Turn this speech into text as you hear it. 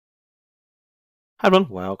Hi everyone,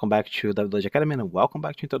 welcome back to WWG Academy and welcome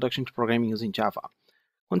back to Introduction to Programming using Java.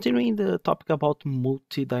 Continuing the topic about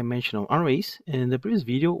multidimensional arrays, in the previous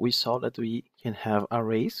video we saw that we can have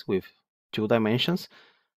arrays with 2 dimensions,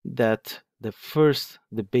 that the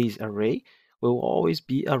base array, will always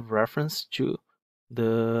be a reference to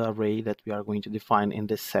the array that we are going to define in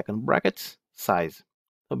the second bracket's size.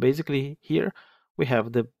 So basically here we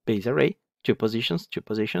have the base array, two positions,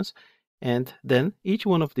 and then each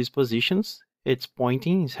one of these positions, it's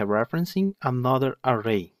pointing, is referencing another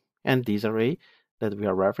array. And this array that we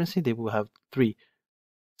are referencing, they will have 3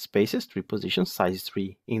 spaces, 3 positions, size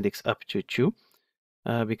 3, index up to 2,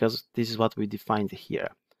 because this is what we defined here.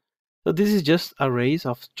 So this is just arrays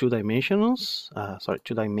of 2 dimensions,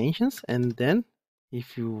 and then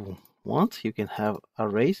if you want, you can have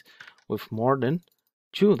arrays with more than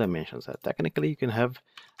 2 dimensions. Technically, you can have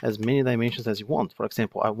as many dimensions as you want. For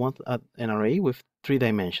example, I want an array with 3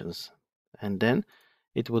 dimensions, and then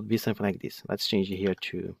it would be something like this. Let's change it here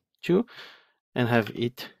to 2 and have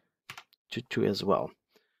it to 2 as well.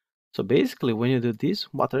 So basically, when you do this,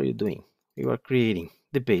 what are you doing? You are creating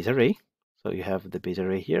the base array. So you have the base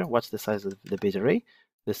array here. What's the size of the base array?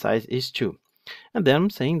 The size is 2. And then I'm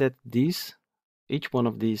saying that each one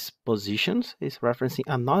of these positions is referencing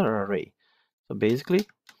another array. So basically,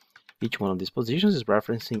 each one of these positions is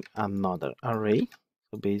referencing another array.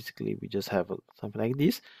 So basically, we just have something like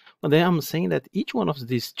this. But then I'm saying that each one of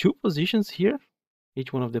these 2 positions here,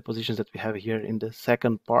 each one of the positions that we have here in the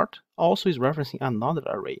second part, also is referencing another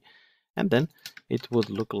array. And then it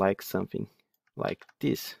would look like something like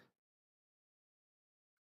this.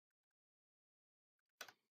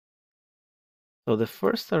 So the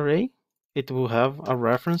first array, it will have a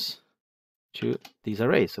reference to this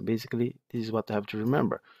array. So basically, this is what I have to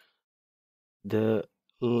remember. The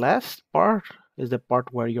last part is the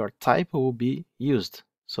part where your type will be used.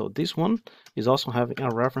 So this one is also having a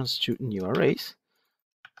reference to new arrays.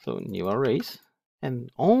 So new arrays, and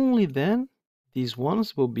only then these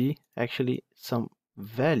ones will be actually some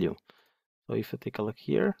value. So if I take a look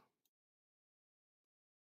here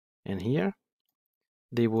and here,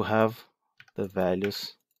 they will have the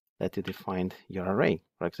values that you defined your array.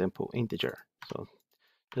 For example, integer. So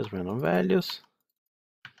just random values.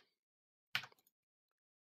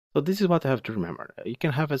 So this is what I have to remember. You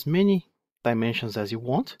can have as many dimensions as you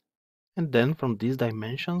want, and then from these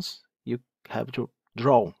dimensions you have to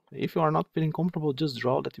draw. If you are not feeling comfortable, just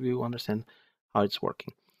draw, that we will understand how it's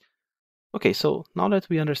working. Okay, so now that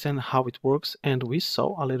we understand how it works and we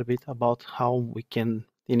saw a little bit about how we can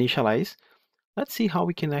initialize, let's see how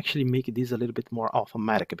we can actually make this a little bit more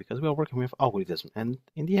automatic, because we are working with algorithms, and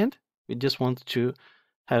in the end we just want to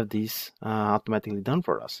have this automatically done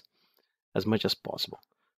for us as much as possible.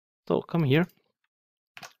 So come here,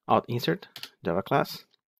 out insert Java class,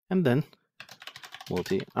 and then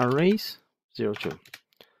multi arrays 02.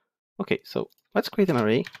 Okay, so let's create an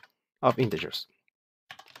array of integers.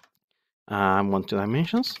 I want 2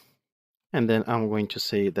 dimensions, and then I'm going to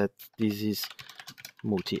say that this is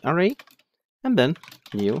multi array, and then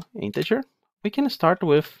new integer. We can start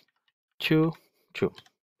with 2.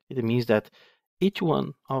 It means that each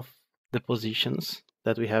one of the positions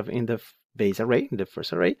that we have in the base array, in the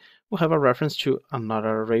first array, will have a reference to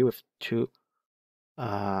another array with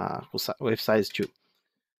size 2.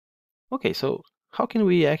 Okay, so how can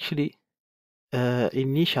we actually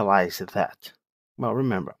initialize that? Well,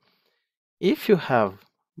 remember, if you have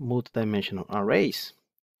multidimensional arrays,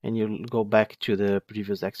 and you go back to the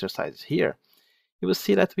previous exercises here, you will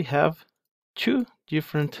see that we have 2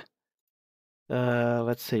 different,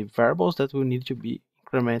 let's say, variables that will need to be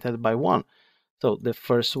incremented by 1. So the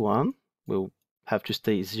first one will have to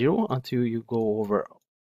stay 0 until you go over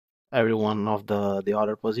every one of the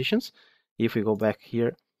other positions. If we go back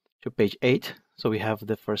here to page 8, so we have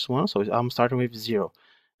the first one. So I'm starting with 0,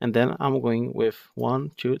 and then I'm going with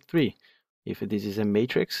 1, 2, 3. If this is a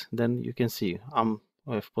matrix, then you can see I'm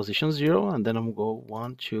with position 0, and then I'm go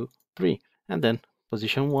 1, 2, 3, and then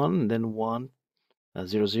position 1, and then 1,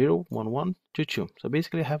 0, 0, 1, 1, 2, 2. So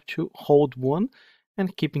basically I have to hold 1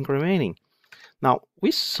 and keep incrementing. Now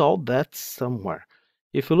we saw that somewhere.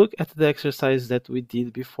 If you look at the exercise that we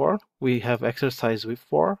did before, we have exercise with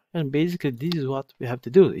 4, and basically this is what we have to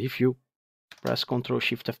do. If you press Ctrl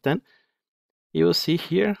Shift F10, you will see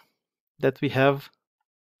here that we have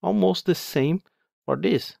almost the same for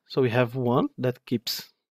this. So we have one that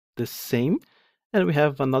keeps the same, and we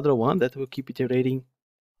have another one that will keep iterating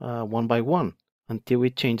 1 by 1 until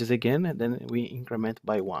it changes again, and then we increment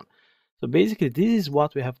by 1. So basically this is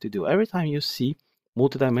what we have to do. Every time you see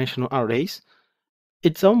multidimensional arrays,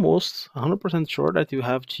 it's almost 100% sure that you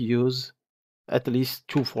have to use at least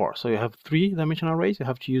 2 4s. So you have 3-dimensional arrays, you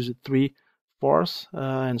have to use 3 4s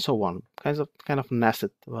and so on. Kind of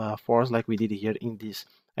nested 4s like we did here in this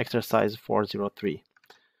exercise 403.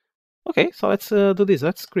 Okay, so let's do this.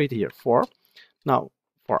 Let's create here 4. Now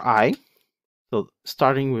for I, so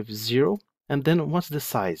starting with 0, and then what's the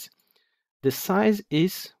size? The size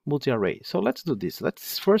is multi-array. So let's do this.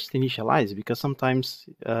 Let's first initialize, because sometimes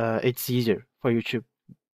it's easier for you to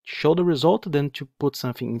show the result than to put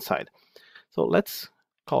something inside. So let's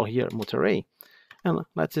call here multi-array, and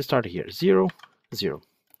let's start here 0 0,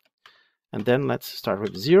 and then let's start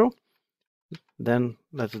with 0. Then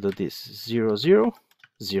let's do this 0 0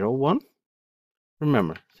 0 1.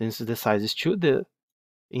 Remember, since the size is 2, the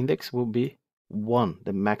index will be 1.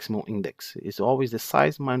 The maximum index is always the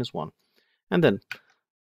size minus 1. And then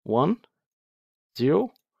 1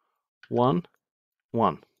 0 1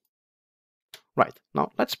 1. Right,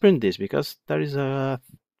 now let's print this, because there is a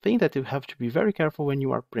thing that you have to be very careful when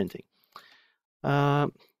you are printing.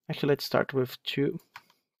 Actually, let's start with 2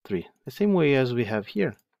 3, the same way as we have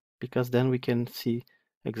here, because then we can see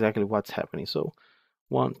exactly what's happening. So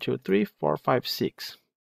 1 2 3 4 5 6.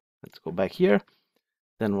 Let's go back here.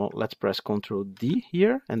 Then let's press Ctrl D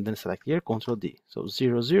here, and then select here Ctrl D. So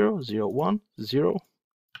 0 0 0 1 0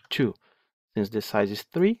 2. Since the size is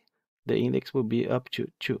 3, the index will be up to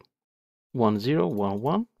 2. 1 0 1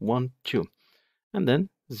 1 1 2, and then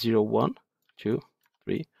 0 1 2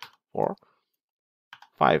 3 4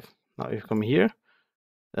 5. Now if you come here,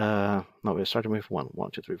 now we're starting with 1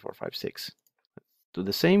 1 2 3 4 5 6. Let's do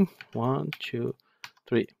the same. 1 2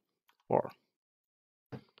 3 4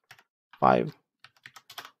 5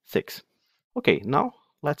 6. Okay, now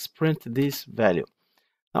let's print this value.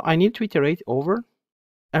 Now I need to iterate over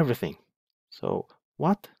everything. So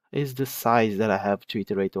what is the size that I have to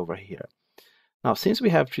iterate over here? Now, since we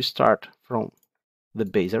have to start from the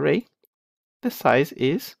base array, the size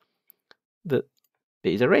is the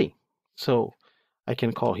base array. So I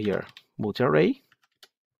can call here multi-array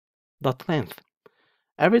dot length.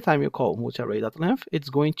 Every time you call multi-array dot length, it's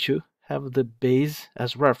going to have the base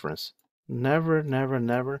as reference. Never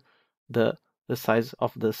the size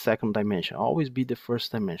of the second dimension. Always be the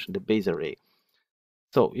first dimension, the base array.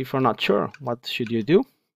 So if you're not sure, what should you do?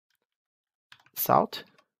 Salt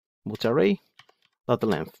multi-array dot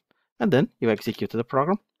length, and then you execute the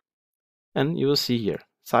program, and you will see here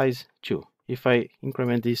size 2. If I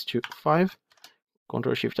increment this to 5,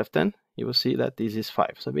 Ctrl Shift F10, you will see that this is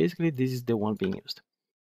 5. So basically this is the one being used.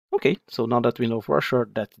 Okay, so now that we know for sure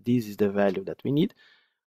that this is the value that we need,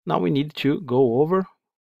 now we need to go over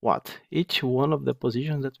what? Each one of the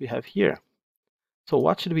positions that we have here. So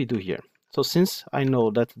what should we do here? So since I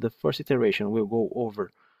know that the first iteration will go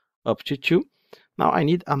over up to 2, now I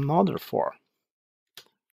need another 4.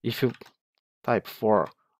 If you type for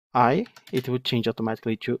I, it will change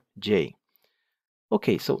automatically to J.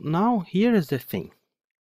 Okay, so now here is the thing.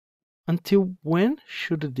 Until when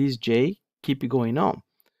should this J keep going on?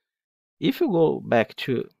 If you go back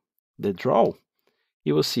to the draw,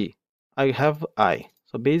 you will see I have I.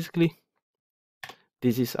 So basically,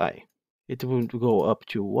 this is I. It will go up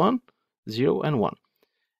to 1, 0, and 1.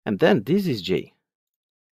 And then this is J.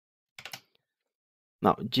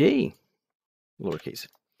 Now J, lowercase.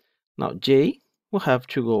 Now J will have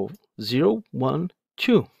to go 0, 1,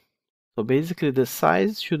 2. So basically the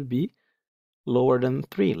size should be lower than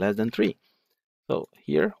 3, less than 3. So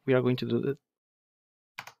here we are going to do the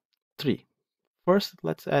 3. First,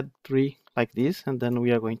 let's add 3 like this, and then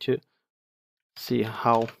we are going to see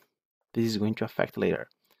how this is going to affect later.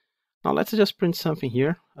 Now let's just print something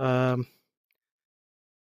here. I'm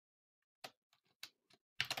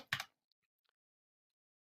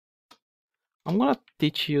gonna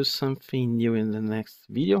teach you something new in the next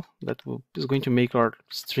video that is going to make our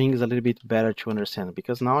strings a little bit better to understand,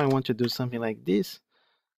 because now I want to do something like this,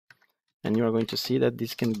 and you are going to see that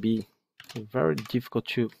this can be very difficult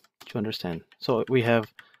to understand. So we have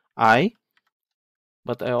I,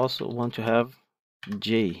 but I also want to have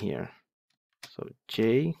J here. So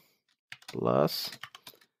J plus,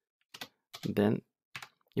 then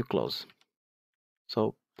you close.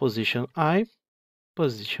 So position I,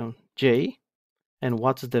 position J, and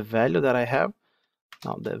what's the value that I have?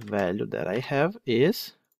 Now the value that I have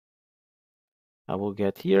is, I will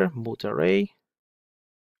get here multi-array,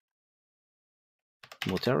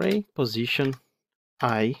 position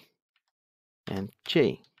I and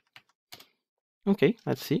J. Okay,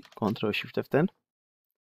 let's see, Ctrl Shift F10.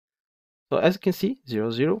 So as you can see,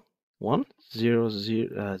 0 0 1 0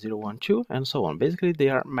 0 0 1 2, and so on. Basically they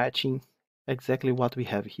are matching exactly what we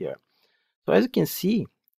have here. So as you can see,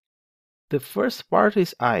 the first part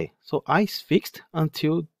is I. So I is fixed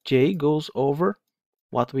until j goes over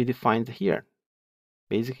what we defined here.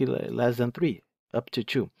 Basically less than 3, up to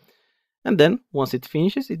 2. And then once it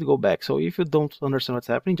finishes, it go back. So if you don't understand what's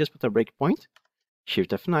happening, just put a breakpoint,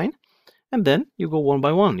 Shift F9, and then you go one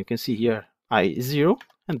by one. You can see here I is 0,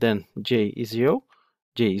 and then j is 0,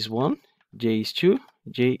 j is 1, j is 2,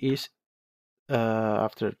 j is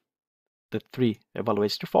after the 3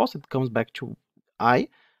 evaluates to false, it comes back to I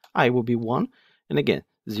will be 1, and again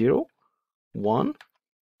 0, 1,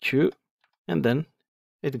 2, and then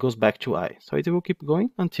it goes back to I. So it will keep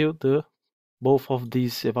going until both of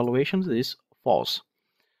these evaluations is false.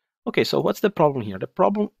 Okay, so what's the problem here? The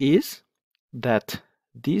problem is that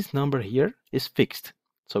this number here is fixed.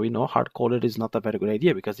 So we know hard-coded is not a very good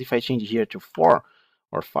idea, because if I change here to 4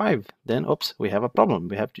 or 5, then oops, we have a problem.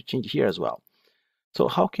 We have to change here as well. So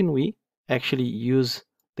how can we actually use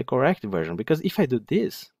the correct version? Because if I do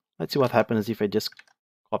this, let's see what happens if I just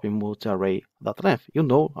copy multiarray.length. You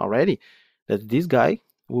know already that this guy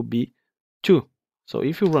will be 2. So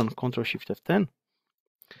if you run Ctrl-Shift-F10,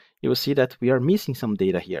 you will see that we are missing some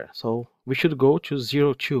data here. So we should go to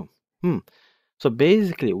 0, 2. So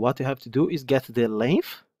basically what you have to do is get the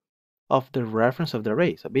length of the reference of the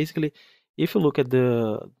array. So basically, if you look at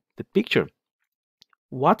the picture,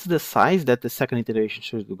 what's the size that the second iteration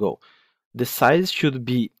should go? The size should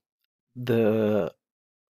be the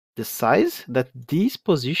size that this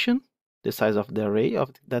position, the size of the array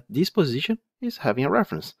of that this position is having a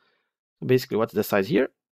reference. So basically, what's the size here?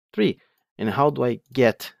 3. And how do I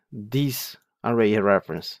get this array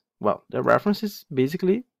reference? Well, the reference is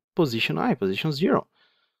basically position I, position 0.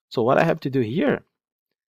 So what I have to do here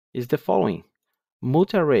is the following: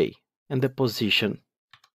 multi-array and the position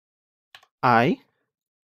I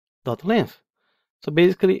dot length. So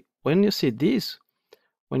basically, when you see this,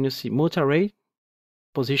 when you see multi-array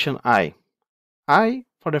position I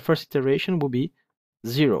for the first iteration will be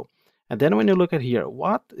 0. And then when you look at here,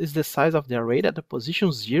 what is the size of the array that the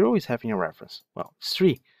position 0 is having a reference? Well, it's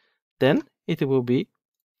 3. Then it will be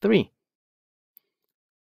 3.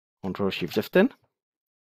 Ctrl-Shift-F10.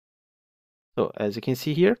 So as you can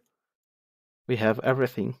see here, we have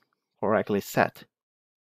everything correctly set.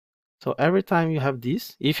 So every time you have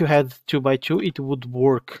this, if you had 2 by 2, it would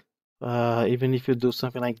work even if you do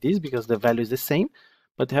something like this, because the value is the same.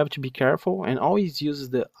 But you have to be careful and always use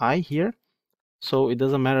the I here. So it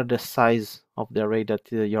doesn't matter the size of the array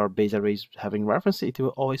that your base array is having reference, it will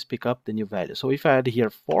always pick up the new value. So if I add here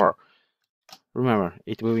 4, remember,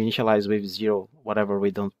 it will initialize with 0 whatever we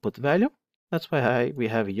don't put value. That's why we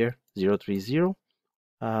have here 030,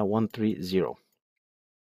 130.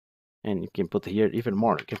 And you can put here even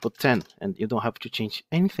more. You can put 10, and you don't have to change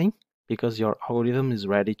anything, because your algorithm is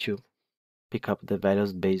ready to pick up the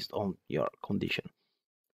values based on your condition.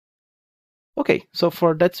 Okay, so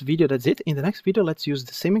for that video, that's it. In the next video, let's use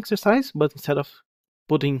the same exercise, but instead of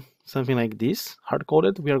putting something like this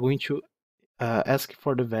hard-coded, we are going to ask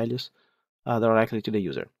for the values directly to the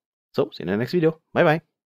user. So see you in the next video. Bye bye.